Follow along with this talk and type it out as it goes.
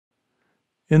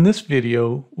In this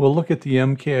video, we'll look at the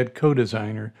MCAD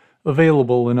co-designer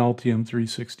available in Altium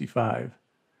 365.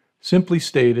 Simply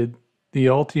stated, the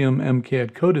Altium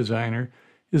MCAD co-designer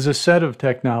is a set of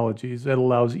technologies that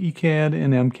allows ECAD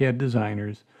and MCAD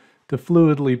designers to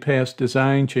fluidly pass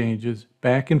design changes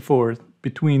back and forth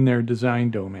between their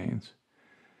design domains.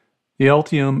 The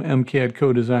Altium MCAD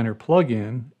co-designer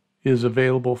plugin is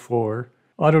available for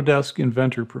Autodesk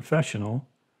Inventor Professional,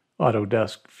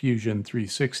 Autodesk Fusion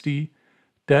 360,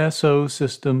 Dassault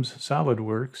Systems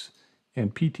Solidworks,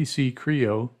 and PTC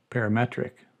Creo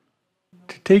Parametric.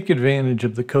 To take advantage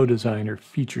of the co-designer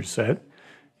feature set,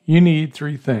 you need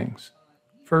three things.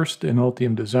 First, in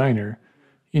Altium Designer,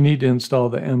 you need to install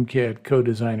the MCAD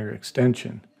co-designer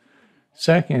extension.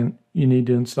 Second, you need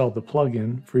to install the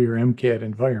plugin for your MCAD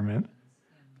environment.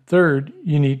 Third,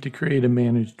 you need to create a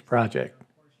managed project.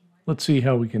 Let's see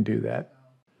how we can do that.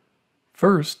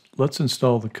 First, let's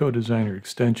install the co-designer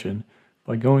extension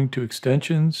by going to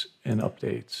Extensions and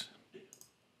Updates.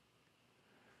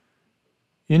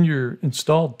 In your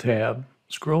Installed tab,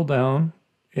 scroll down,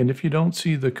 and if you don't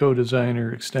see the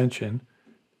co-designer extension,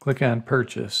 click on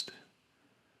Purchased.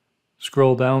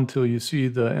 Scroll down till you see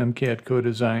the MCAD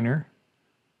co-designer.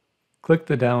 Click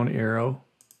the down arrow.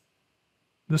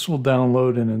 This will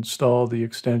download and install the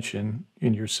extension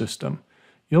in your system.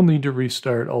 You'll need to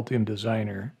restart Altium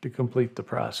Designer to complete the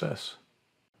process.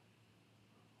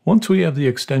 Once we have the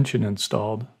extension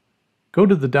installed, go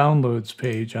to the Downloads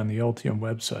page on the Altium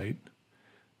website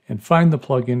and find the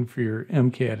plugin for your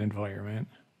MCAD environment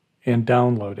and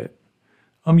download it.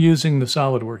 I'm using the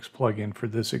Solidworks plugin for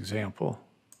this example.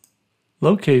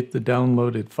 Locate the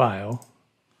downloaded file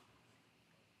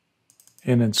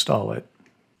and install it.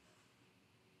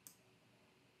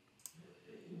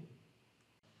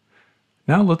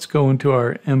 Now let's go into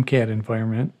our MCAD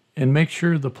environment and make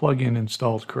sure the plugin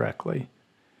installs correctly.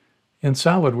 In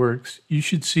SolidWorks, you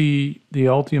should see the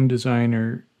Altium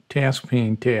Designer Task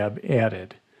Pane tab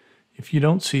added. If you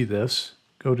don't see this,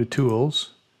 go to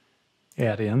Tools,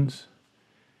 Add-ins,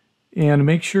 and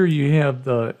make sure you have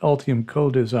the Altium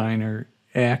co-designer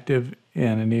active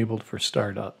and enabled for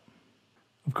startup.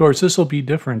 Of course, this will be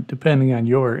different depending on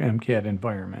your MCAD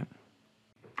environment.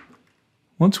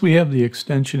 Once we have the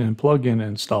extension and plugin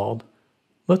installed,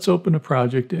 let's open a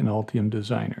project in Altium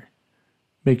Designer.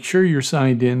 Make sure you're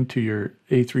signed in to your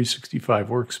A365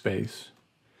 workspace.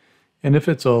 And if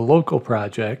it's a local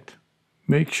project,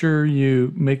 make sure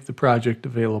you make the project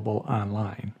available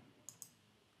online.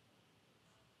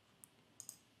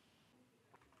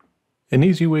 An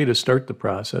easy way to start the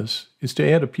process is to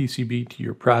add a PCB to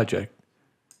your project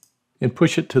and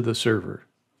push it to the server.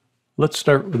 Let's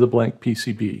start with a blank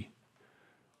PCB.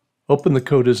 Open the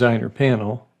co-designer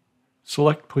panel,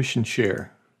 select Push and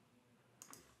Share.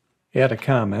 Add a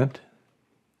comment,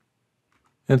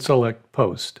 and select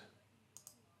Post.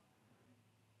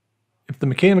 If the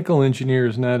mechanical engineer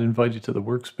is not invited to the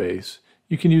workspace,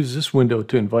 you can use this window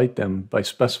to invite them by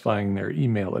specifying their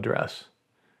email address.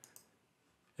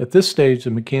 At this stage, the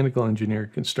mechanical engineer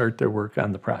can start their work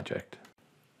on the project.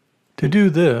 To do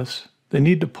this, they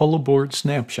need to pull a board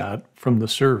snapshot from the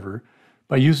server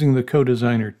by using the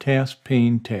co-designer Task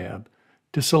Pane tab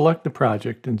to select the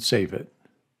project and save it.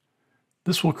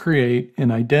 This will create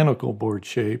an identical board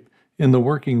shape in the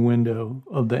working window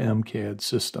of the MCAD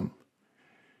system.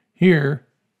 Here,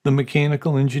 the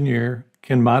mechanical engineer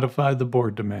can modify the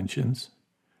board dimensions,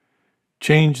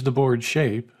 change the board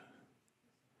shape,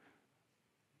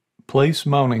 place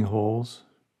mounting holes,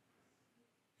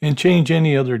 and change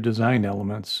any other design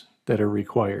elements that are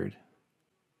required.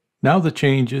 Now the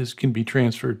changes can be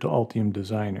transferred to Altium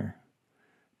Designer.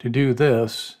 To do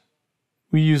this,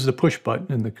 we use the push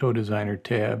button in the co-designer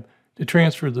tab to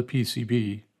transfer the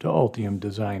PCB to Altium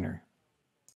Designer.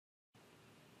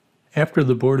 After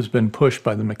the board has been pushed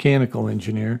by the mechanical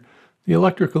engineer, the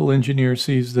electrical engineer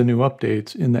sees the new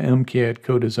updates in the MCAD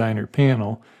co-designer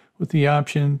panel with the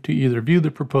option to either view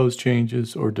the proposed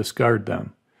changes or discard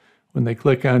them. When they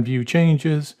click on View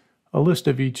Changes, a list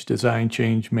of each design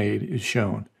change made is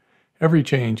shown. Every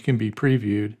change can be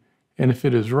previewed, and if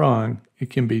it is wrong, it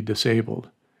can be disabled.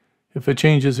 If a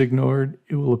change is ignored,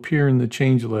 it will appear in the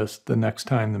change list the next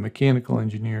time the mechanical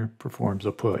engineer performs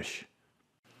a push.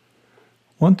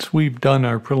 Once we've done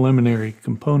our preliminary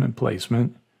component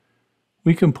placement,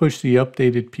 we can push the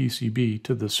updated PCB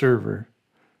to the server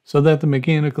so that the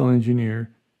mechanical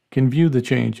engineer can view the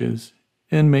changes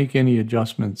and make any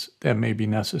adjustments that may be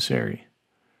necessary.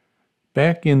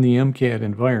 Back in the MCAD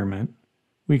environment,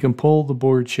 we can pull the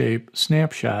board shape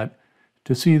snapshot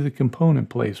to see the component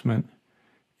placement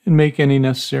and make any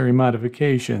necessary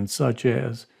modifications such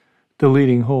as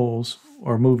deleting holes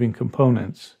or moving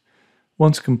components.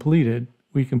 Once completed,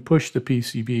 we can push the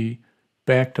PCB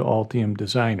back to Altium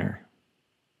Designer.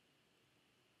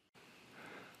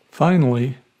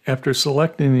 Finally, after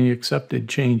selecting the accepted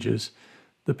changes,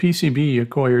 the PCB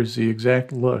acquires the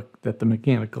exact look that the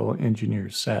mechanical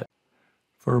engineers set.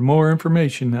 For more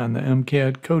information on the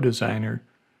MCAD Co-Designer,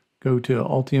 go to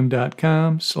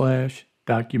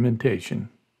altium.com/documentation.